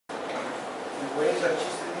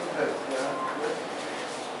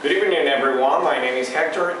Good evening everyone, my name is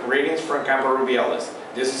Hector, greetings from Campo Rubiales.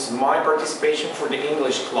 This is my participation for the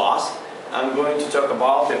English class. I'm going to talk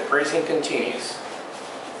about the present continuous.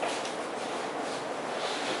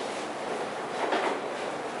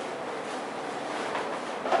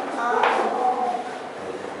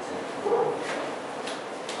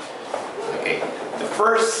 Okay, the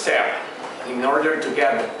first step in order to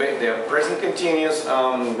get the present continuous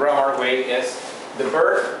grammar way is the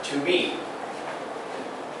verb to be.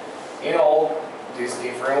 In all these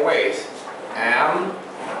different ways. Am,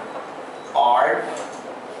 are,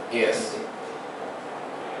 is.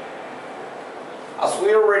 As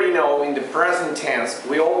we already know, in the present tense,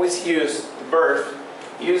 we always use the verb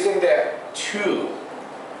using the to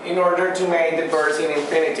in order to make the verbs in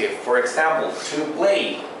infinitive. For example, to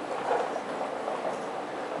play.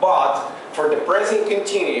 But for the present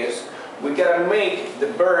continuous, we gotta make the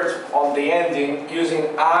verb on the ending using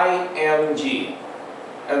ing.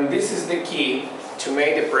 And this is the key to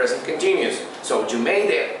make the present continuous. So you make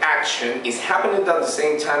the action is happening at the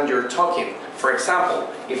same time you're talking. For example,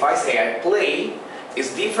 if I say I play,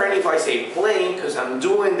 it's different if I say playing because I'm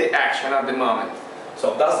doing the action at the moment.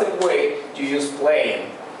 So that's the way you use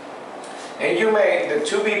playing. And you make the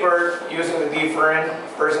to be verb using the different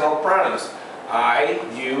personal pronouns. I,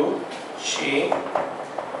 you, she,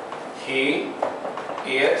 he,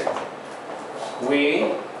 it,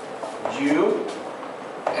 we, you,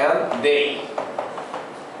 and they.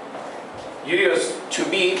 You use to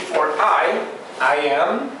be for I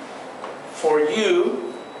am, for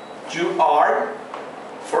you are,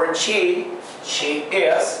 for she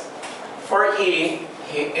is, for he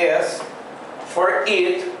is, for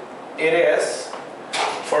it is,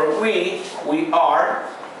 for we are,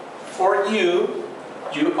 for you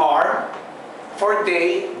are, for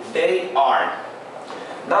they are.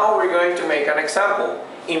 Now we're going to make an example.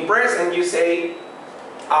 In present you say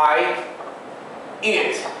I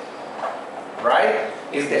eat, right?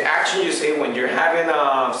 Is the action you say when you're having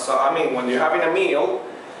a meal.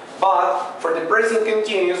 But for the present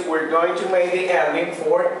continuous, we're going to make the ending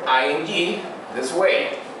for ing this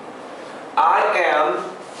way. I am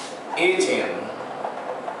eating.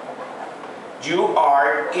 You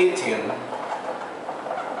are eating.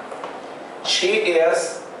 She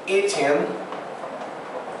is eating.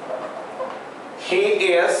 He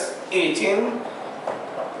is eating.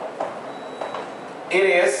 It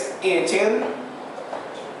is eating.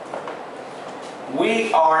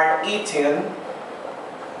 We are eating.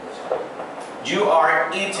 You are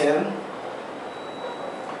eating.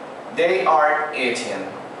 They are eating.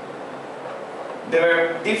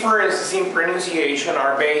 The differences in pronunciation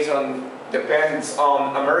are depends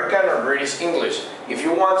on American or British English. If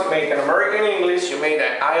you want to make an American English, you make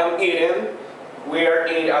that I am eating. We are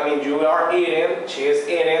eating. You are eating. She is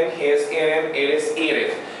eating. He is eating. It is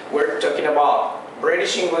eating. We're talking about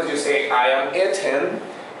British English, you say I am eating,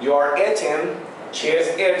 you are eating, she is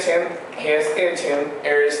eating, he is eating, it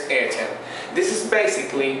is eating. This is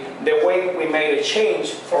basically the way we made a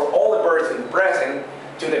change for all the verbs in the present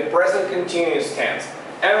to the present continuous tense.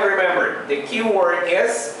 And remember, the key word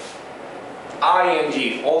is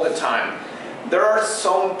ing all the time. There are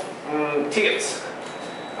some tips.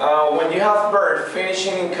 When you have verb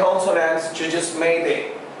finishing in consonants, you just make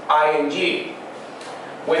the ing.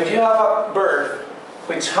 When you have a verb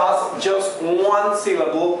which has just one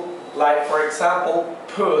syllable, like for example,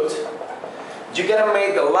 put, you gotta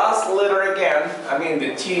make the last letter again,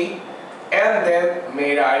 the T, and then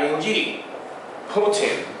make ing,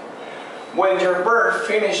 putting. When your verb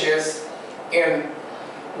finishes in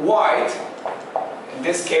white, in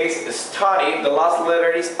this case study, the last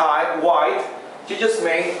letter is I, white, you just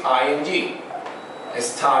make ing,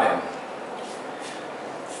 studying.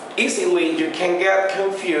 Easily you can get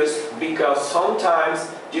confused because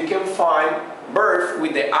sometimes you can find verbs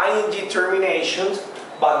with the ing terminations,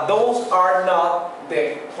 but those are not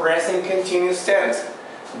the present continuous tense.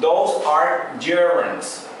 Those are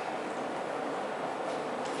gerunds.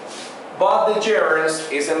 But the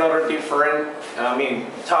gerunds is another different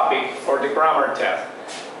topic for the grammar test.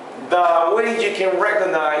 The way you can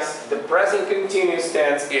recognize the present continuous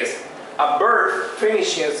tense is a verb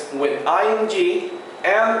finishes with ing,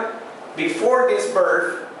 and before this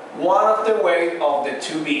verb, one of the way of the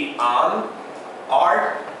to be,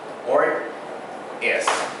 are, or is.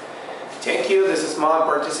 Thank you, this is my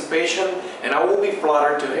participation, and I will be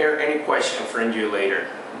flattered to hear any question from you later.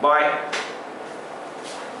 Bye.